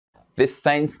This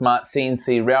Sainsmart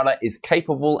CNC router is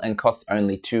capable and costs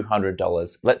only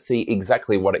 $200. Let's see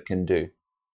exactly what it can do.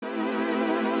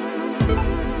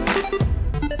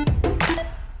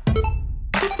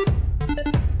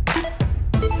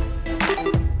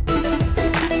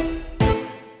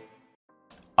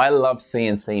 I love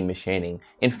CNC machining.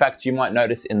 In fact, you might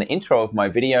notice in the intro of my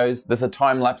videos, there's a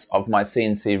time lapse of my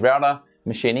CNC router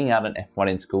machining out an F1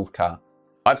 in school's car.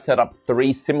 I've set up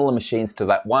 3 similar machines to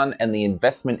that one, and the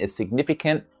investment is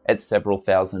significant at several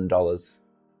 $1000s.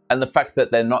 And the fact that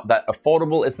they're not that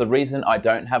affordable is the reason I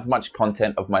don't have much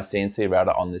content of my CNC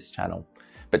router on this channel.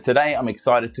 But today I'm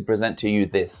excited to present to you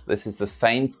this. This is the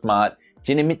Sainsmart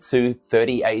Genmitsu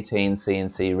 3018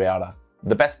 CNC router.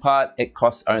 The best part, it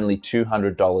costs only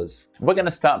 $200. We're going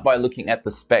to start by looking at the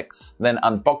specs, then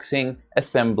unboxing,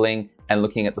 assembling, and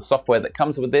looking at the software that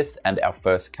comes with this and our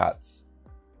first cuts.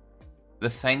 The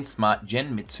Sainsmart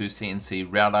Genmitsu CNC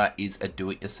router is a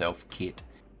do-it-yourself kit.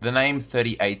 The name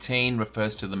 3018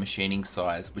 refers to the machining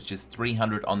size, which is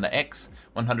 300 on the X,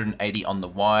 180 on the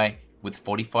Y, with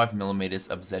 45mm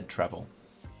of Z travel.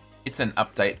 It's an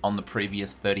update on the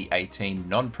previous 3018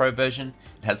 non-pro version.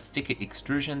 It has thicker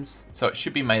extrusions, so it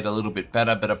should be made a little bit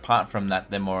better, but apart from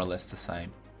that, they're more or less the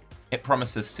same. It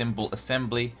promises simple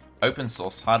assembly, open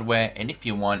source hardware, and if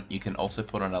you want, you can also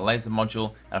put on a laser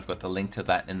module, and I've got the link to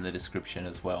that in the description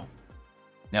as well.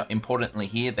 Now, importantly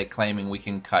here, they're claiming we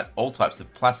can cut all types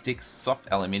of plastics, soft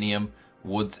aluminium,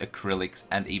 woods, acrylics,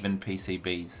 and even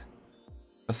PCBs.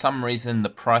 For some reason, the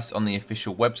price on the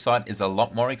official website is a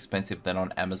lot more expensive than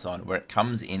on Amazon, where it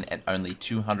comes in at only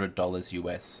 $200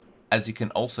 US. As you can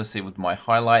also see with my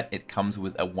highlight, it comes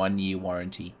with a 1-year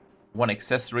warranty. One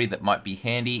accessory that might be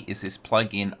handy is this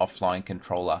plug-in offline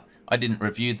controller. I didn't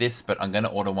review this, but I'm going to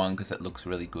order one because it looks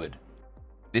really good.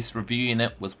 This review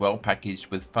unit was well packaged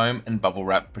with foam and bubble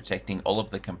wrap protecting all of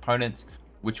the components,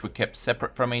 which were kept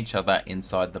separate from each other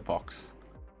inside the box.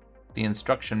 The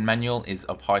instruction manual is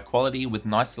of high quality with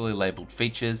nicely labelled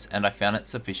features, and I found it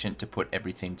sufficient to put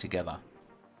everything together.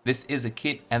 This is a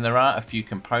kit and there are a few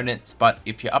components, but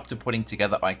if you're up to putting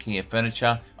together IKEA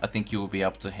furniture, I think you will be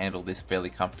able to handle this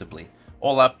fairly comfortably.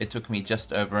 All up, it took me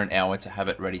just over an hour to have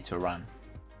it ready to run.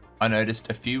 I noticed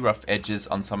a few rough edges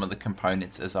on some of the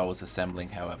components as I was assembling,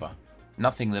 however.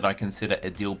 Nothing that I consider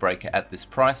a deal breaker at this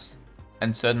price,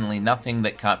 and certainly nothing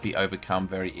that can't be overcome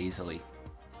very easily.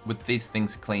 With these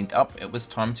things cleaned up, it was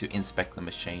time to inspect the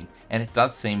machine, and it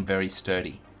does seem very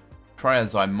sturdy. Try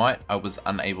as I might, I was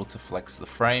unable to flex the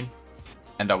frame,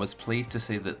 and I was pleased to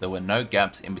see that there were no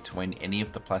gaps in between any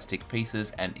of the plastic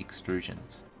pieces and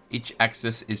extrusions. Each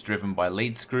axis is driven by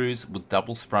lead screws with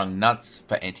double sprung nuts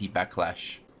for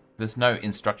anti-backlash. There's no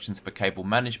instructions for cable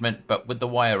management, but with the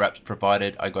wire wraps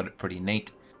provided, I got it pretty neat.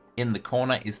 In the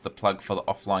corner is the plug for the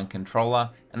offline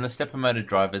controller, and the stepper motor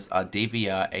drivers are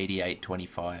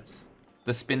DVR8825s.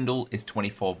 The spindle is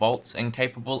 24 volts and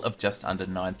capable of just under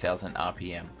 9,000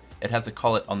 RPM. It has a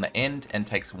collet on the end and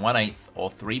takes 1/8 or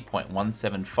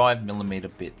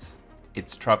 3.175mm bits.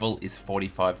 Its travel is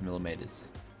 45mm.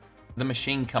 The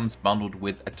machine comes bundled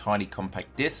with a tiny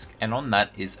compact disc, and on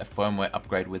that is a firmware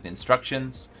upgrade with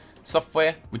instructions,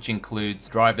 software which includes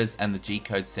drivers and the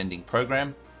G-code sending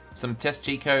program, some test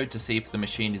G-code to see if the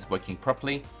machine is working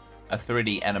properly, a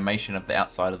 3D animation of the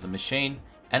outside of the machine,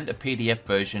 and a PDF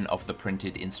version of the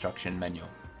printed instruction manual.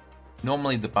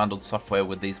 Normally the bundled software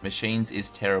with these machines is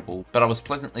terrible, but I was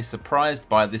pleasantly surprised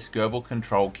by this Gerbil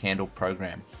Control Candle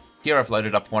program. Here I've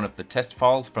loaded up one of the test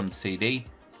files from the CD,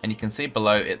 and you can see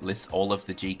below it lists all of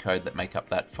the G-code that make up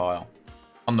that file.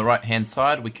 On the right hand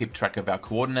side we keep track of our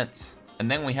coordinates, and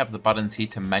then we have the buttons here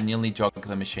to manually jog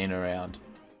the machine around.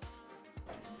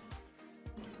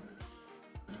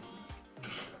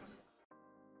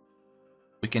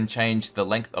 We can change the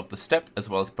length of the step as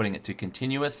well as putting it to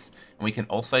continuous, and we can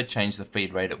also change the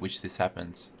feed rate at which this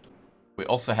happens. We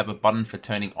also have a button for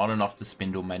turning on and off the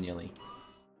spindle manually.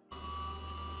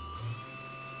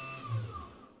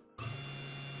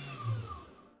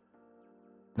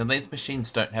 Now these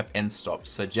machines don't have end stops,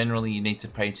 so generally you need to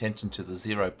pay attention to the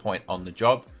 0 point on the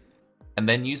job, and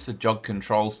then use the jog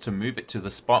controls to move it to the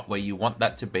spot where you want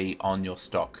that to be on your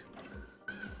stock.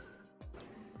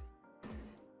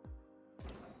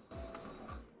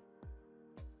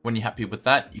 When you're happy with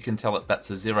that, you can tell it that's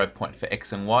a 0 point for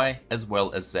X and Y, as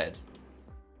well as Z.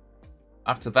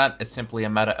 After that, it's simply a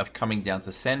matter of coming down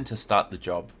to send to start the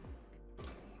job.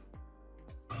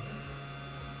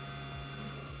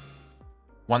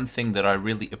 One thing that I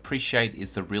really appreciate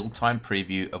is the real-time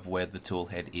preview of where the tool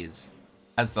head is.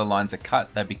 As the lines are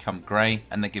cut, they become grey,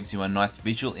 and that gives you a nice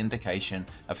visual indication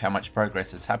of how much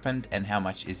progress has happened and how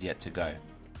much is yet to go.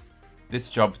 This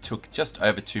job took just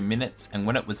over 2 minutes, and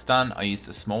when it was done, I used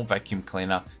a small vacuum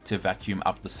cleaner to vacuum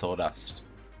up the sawdust.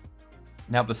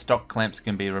 Now the stock clamps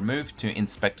can be removed to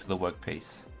inspect the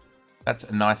workpiece. That's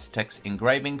a nice text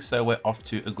engraving, so we're off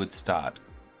to a good start.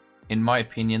 In my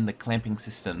opinion, the clamping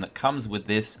system that comes with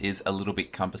this is a little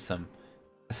bit cumbersome,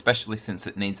 especially since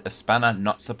it needs a spanner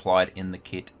not supplied in the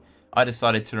kit. I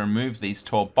decided to remove these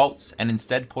tall bolts and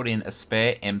instead put in a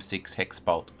spare M6 hex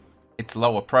bolt. It's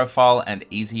lower profile and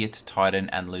easier to tighten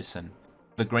and loosen.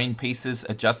 The green pieces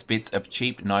are just bits of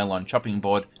cheap nylon chopping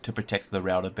board to protect the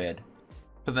router bed.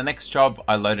 For the next job,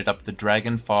 I loaded up the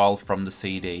Dragon file from the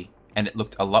CD, and it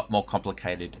looked a lot more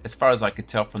complicated. As far as I could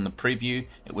tell from the preview,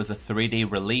 it was a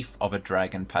 3D relief of a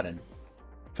dragon pattern.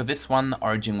 For this one, the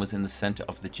origin was in the center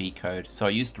of the G-code, so I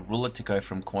used a ruler to go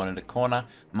from corner to corner,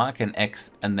 mark an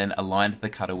X, and then aligned the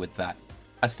cutter with that.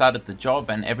 I started the job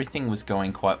and everything was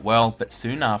going quite well, but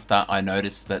soon after I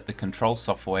noticed that the control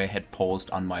software had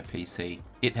paused on my PC.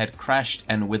 It had crashed,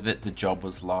 and with it the job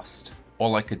was lost.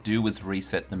 All I could do was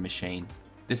reset the machine.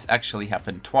 This actually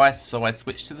happened twice, so I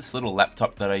switched to this little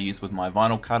laptop that I use with my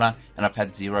vinyl cutter, and I've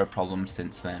had zero problems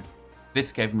since then.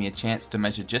 This gave me a chance to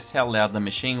measure just how loud the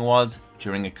machine was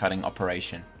during a cutting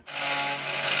operation.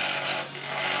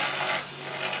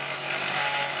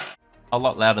 A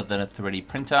lot louder than a 3D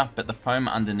printer, but the foam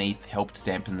underneath helped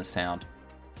dampen the sound.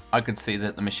 I could see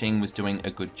that the machine was doing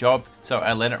a good job, so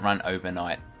I let it run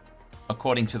overnight.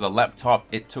 According to the laptop,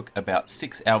 it took about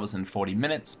 6 hours and 40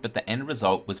 minutes, but the end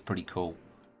result was pretty cool.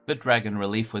 The dragon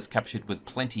relief was captured with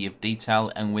plenty of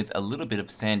detail, and with a little bit of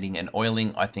sanding and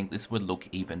oiling, I think this would look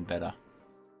even better.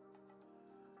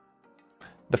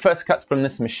 The first cuts from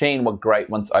this machine were great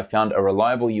once I found a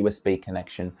reliable USB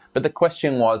connection, but the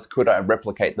question was, could I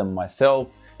replicate them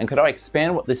myself, and could I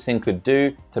expand what this thing could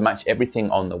do to match everything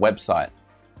on the website?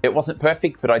 It wasn't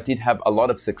perfect, but I did have a lot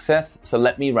of success, so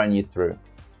let me run you through.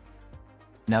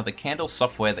 Now the Candle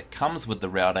software that comes with the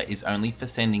router is only for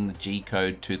sending the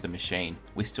G-code to the machine.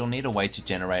 We still need a way to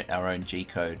generate our own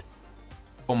G-code.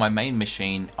 For my main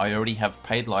machine, I already have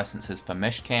paid licenses for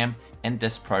Meshcam and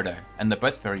Desproto, and they're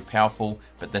both very powerful,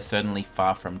 but they're certainly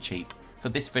far from cheap. For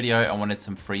this video, I wanted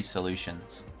some free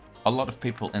solutions. A lot of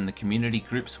people in the community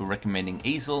groups were recommending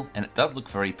Easel, and it does look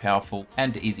very powerful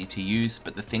and easy to use,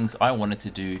 but the things I wanted to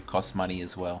do cost money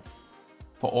as well.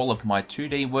 For all of my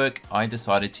 2D work, I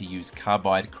decided to use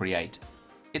Carbide Create.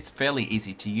 It's fairly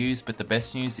easy to use, but the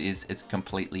best news is it's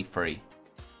completely free.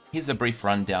 Here's a brief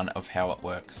rundown of how it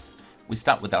works. We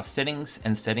start with our settings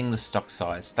and setting the stock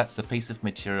size. That's the piece of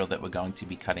material that we're going to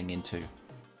be cutting into.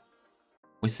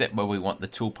 We set where we want the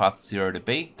toolpath 0 to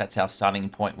be. That's our starting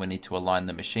point we need to align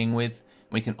the machine with.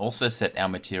 We can also set our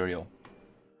material.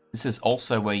 This is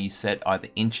also where you set either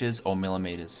inches or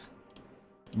millimeters.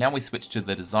 Now we switch to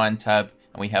the design tab,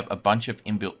 and we have a bunch of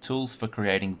inbuilt tools for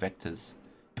creating vectors.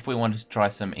 If we wanted to try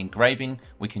some engraving,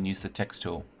 we can use the text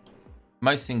tool.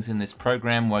 Most things in this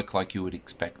program work like you would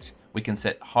expect. We can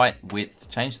set height, width,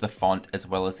 change the font, as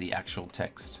well as the actual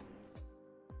text.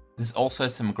 There's also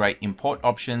some great import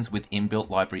options with inbuilt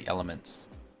library elements.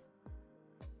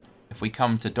 If we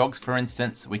come to dogs, for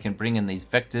instance, we can bring in these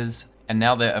vectors, and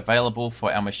now they're available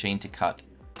for our machine to cut.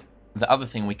 The other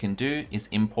thing we can do is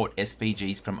import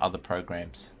SVGs from other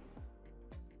programs.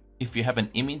 If you have an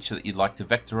image that you'd like to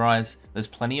vectorize, there's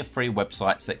plenty of free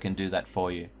websites that can do that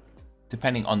for you.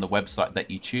 Depending on the website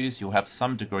that you choose, you'll have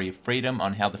some degree of freedom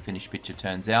on how the finished picture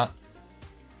turns out.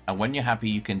 And when you're happy,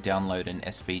 you can download an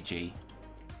SVG.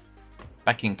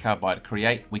 Back in Carbide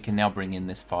Create, we can now bring in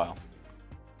this file.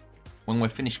 When we're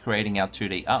finished creating our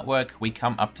 2D artwork, we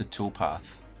come up to Toolpath.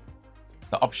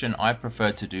 The option I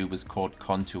prefer to do was called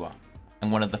Contour. And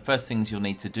one of the first things you'll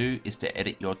need to do is to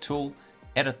edit your tool,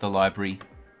 edit the library,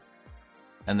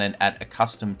 and then add a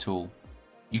custom tool.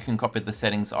 You can copy the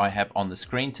settings I have on the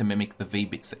screen to mimic the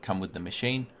V-bits that come with the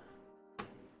machine.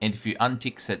 And if you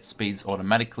untick set speeds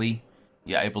automatically,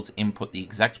 you're able to input the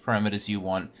exact parameters you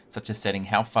want, such as setting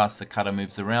how fast the cutter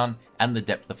moves around and the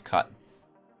depth of cut.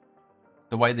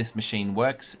 The way this machine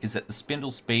works is that the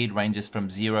spindle speed ranges from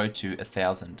 0 to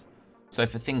 1000. So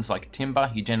for things like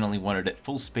timber, you generally want it at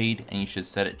full speed, and you should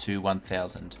set it to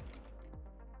 1000.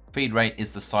 Feed rate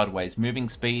is the sideways moving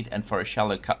speed, and for a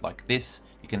shallow cut like this,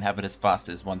 you can have it as fast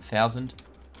as 1000.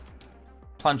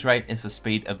 Plunge rate is the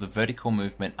speed of the vertical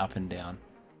movement up and down.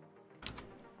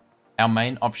 Our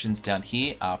main options down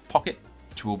here are pocket,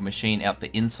 which will machine out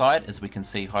the inside, as we can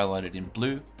see highlighted in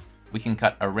blue. We can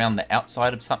cut around the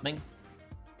outside of something.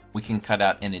 We can cut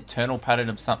out an internal pattern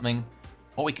of something,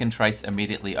 or we can trace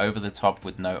immediately over the top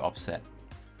with no offset.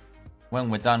 When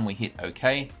we're done, we hit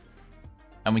OK,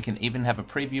 and we can even have a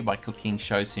preview by clicking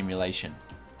Show Simulation.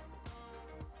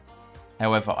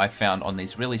 However, I found on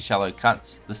these really shallow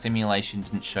cuts, the simulation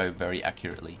didn't show very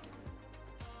accurately.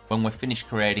 When we're finished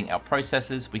creating our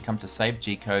processes, we come to save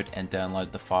G-code and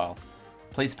download the file.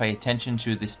 Please pay attention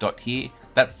to this dot here.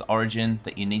 That's the origin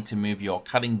that you need to move your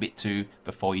cutting bit to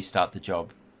before you start the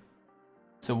job.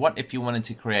 So what if you wanted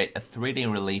to create a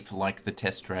 3D relief like the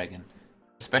test dragon?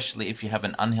 Especially if you have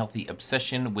an unhealthy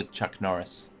obsession with Chuck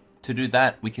Norris. To do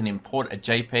that, we can import a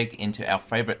JPEG into our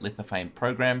favorite lithophane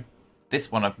program. This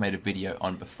one I've made a video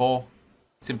on before.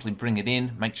 Simply bring it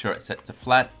in, make sure it's set to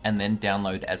flat, and then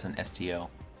download as an STL.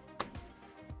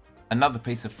 Another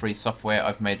piece of free software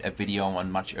I've made a video on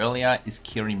much earlier is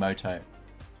Kirimoto.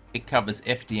 It covers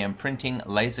FDM printing,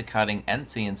 laser cutting, and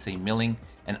CNC milling,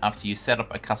 and after you set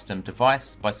up a custom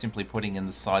device by simply putting in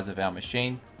the size of our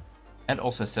machine, and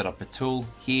also set up a tool.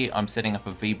 Here I'm setting up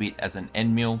a V-bit as an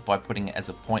end mill by putting it as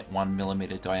a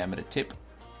 0.1mm diameter tip.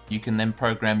 You can then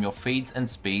program your feeds and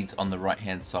speeds on the right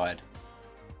hand side.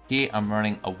 Here I'm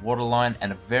running a waterline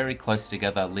and a very close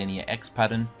together linear X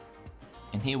pattern.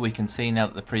 And here we can see now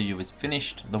that the preview is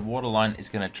finished, the waterline is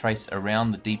going to trace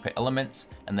around the deeper elements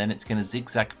and then it's going to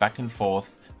zigzag back and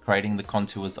forth, creating the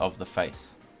contours of the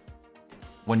face.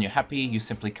 When you're happy, you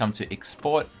simply come to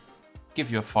export,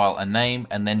 give your file a name,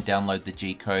 and then download the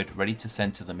G-code ready to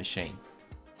send to the machine.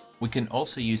 We can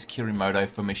also use Kirimoto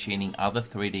for machining other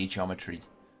 3D geometries.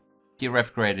 Here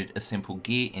I've created a simple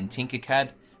gear in Tinkercad,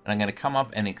 and I'm going to come up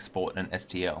and export an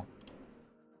STL.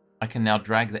 I can now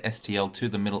drag the STL to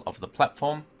the middle of the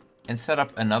platform and set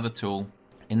up another tool,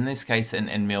 in this case an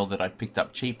end mill that I picked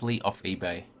up cheaply off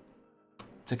eBay.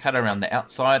 To cut around the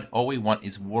outside, all we want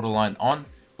is waterline on,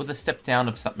 with a step down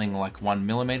of something like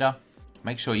 1mm.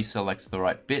 Make sure you select the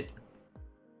right bit.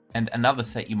 And another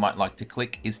set you might like to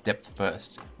click is depth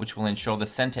first, which will ensure the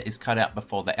center is cut out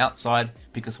before the outside,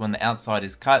 because when the outside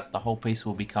is cut, the whole piece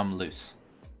will become loose.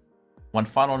 One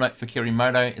final note for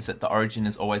Kirimoto is that the origin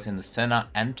is always in the center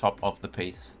and top of the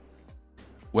piece.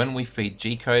 When we feed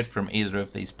G-code from either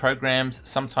of these programs,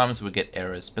 sometimes we get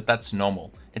errors, but that's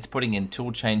normal. It's putting in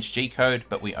tool change G-code,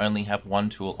 but we only have one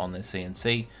tool on the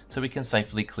CNC, so we can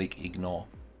safely click ignore.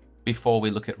 Before we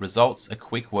look at results, a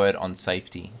quick word on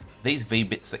safety. These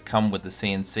V-bits that come with the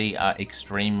CNC are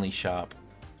extremely sharp.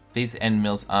 These end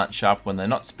mills aren't sharp when they're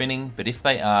not spinning, but if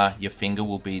they are, your finger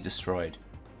will be destroyed.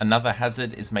 Another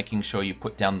hazard is making sure you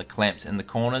put down the clamps in the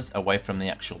corners away from the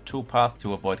actual toolpath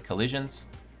to avoid collisions.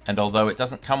 And although it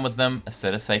doesn't come with them, a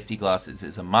set of safety glasses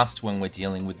is a must when we're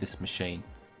dealing with this machine.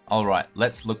 Alright,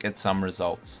 let's look at some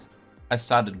results. I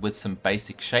started with some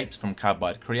basic shapes from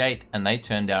Carbide Create and they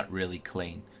turned out really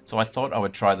clean. So I thought I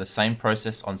would try the same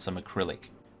process on some acrylic.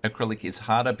 Acrylic is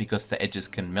harder because the edges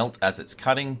can melt as it's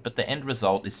cutting, but the end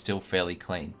result is still fairly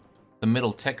clean. The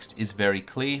middle text is very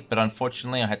clear, but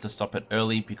unfortunately I had to stop it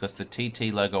early because the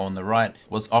TT logo on the right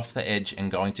was off the edge and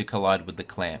going to collide with the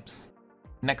clamps.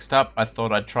 Next up, I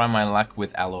thought I'd try my luck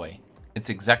with alloy. It's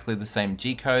exactly the same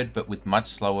G-code, but with much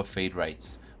slower feed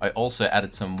rates. I also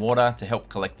added some water to help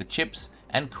collect the chips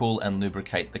and cool and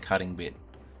lubricate the cutting bit.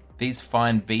 These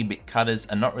fine V-bit cutters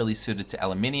are not really suited to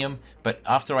aluminium, but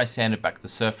after I sanded back the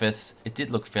surface, it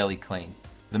did look fairly clean.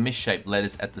 The misshaped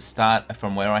letters at the start are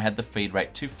from where I had the feed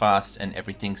rate too fast and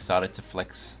everything started to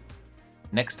flex.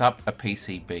 Next up, a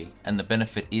PCB, and the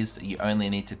benefit is that you only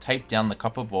need to tape down the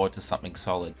copper board to something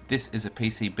solid. This is a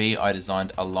PCB I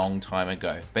designed a long time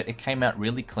ago, but it came out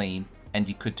really clean and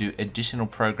you could do additional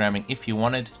programming if you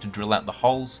wanted to drill out the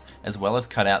holes as well as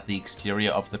cut out the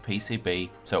exterior of the PCB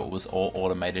so it was all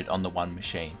automated on the one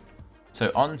machine.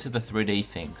 So on to the 3D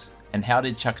things, and how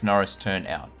did Chuck Norris turn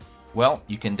out? Well,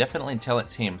 you can definitely tell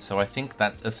it's him, so I think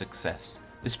that's a success.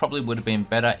 This probably would have been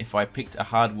better if I picked a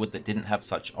hardwood that didn't have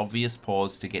such obvious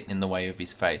pores to get in the way of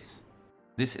his face.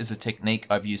 This is a technique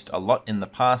I've used a lot in the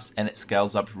past and it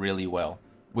scales up really well.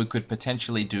 We could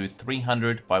potentially do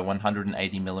 300 by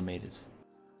 180mm.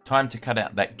 Time to cut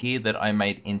out that gear that I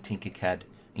made in Tinkercad,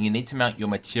 and you need to mount your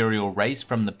material raised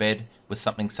from the bed with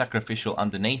something sacrificial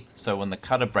underneath so when the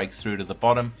cutter breaks through to the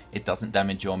bottom it doesn't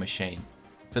damage your machine.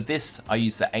 For this, I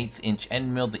used the 1/8 inch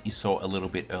end mill that you saw a little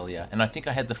bit earlier, and I think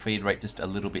I had the feed rate just a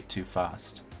little bit too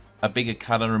fast. A bigger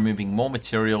cutter removing more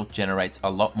material generates a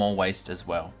lot more waste as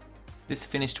well. This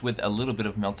finished with a little bit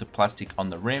of melted plastic on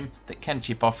the rim that can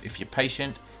chip off if you're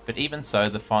patient, but even so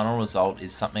the final result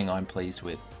is something I'm pleased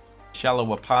with.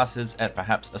 Shallower passes at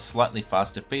perhaps a slightly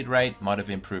faster feed rate might have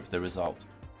improved the result.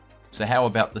 So how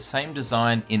about the same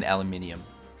design in aluminium?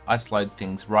 I slowed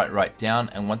things right down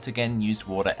and once again used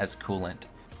water as coolant.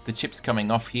 The chips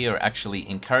coming off here are actually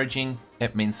encouraging.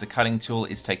 It means the cutting tool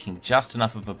is taking just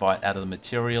enough of a bite out of the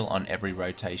material on every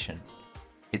rotation.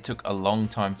 It took a long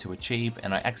time to achieve,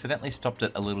 and I accidentally stopped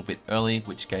it a little bit early,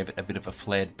 which gave it a bit of a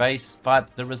flared base,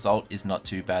 but the result is not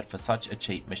too bad for such a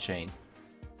cheap machine.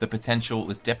 The potential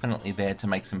was definitely there to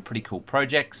make some pretty cool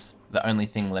projects. The only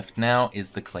thing left now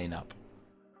is the cleanup.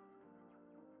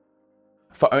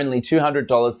 For only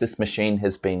 $200, this machine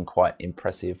has been quite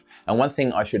impressive. And one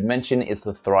thing I should mention is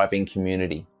the thriving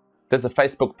community. There's a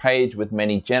Facebook page with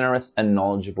many generous and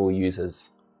knowledgeable users.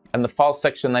 And the file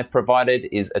section they provided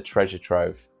is a treasure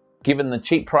trove. Given the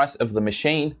cheap price of the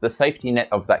machine, the safety net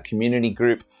of that community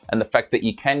group, and the fact that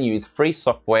you can use free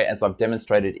software as I've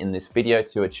demonstrated in this video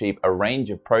to achieve a range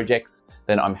of projects,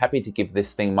 then I'm happy to give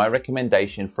this thing my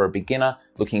recommendation for a beginner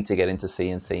looking to get into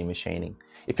CNC machining.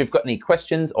 If you've got any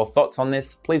questions or thoughts on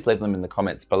this, please leave them in the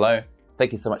comments below.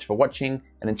 Thank you so much for watching,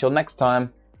 and until next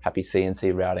time, happy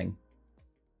CNC routing.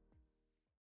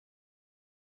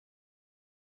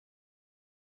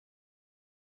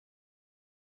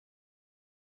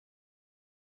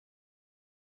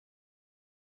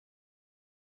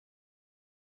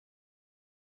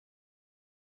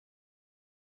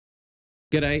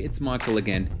 G'day, it's Michael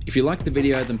again. If you liked the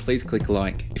video, then please click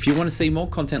like. If you want to see more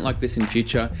content like this in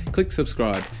future, click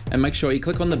subscribe and make sure you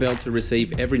click on the bell to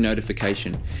receive every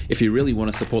notification. If you really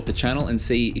want to support the channel and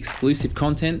see exclusive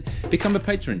content, become a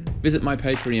patron. Visit my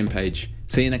Patreon page.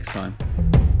 See you next time.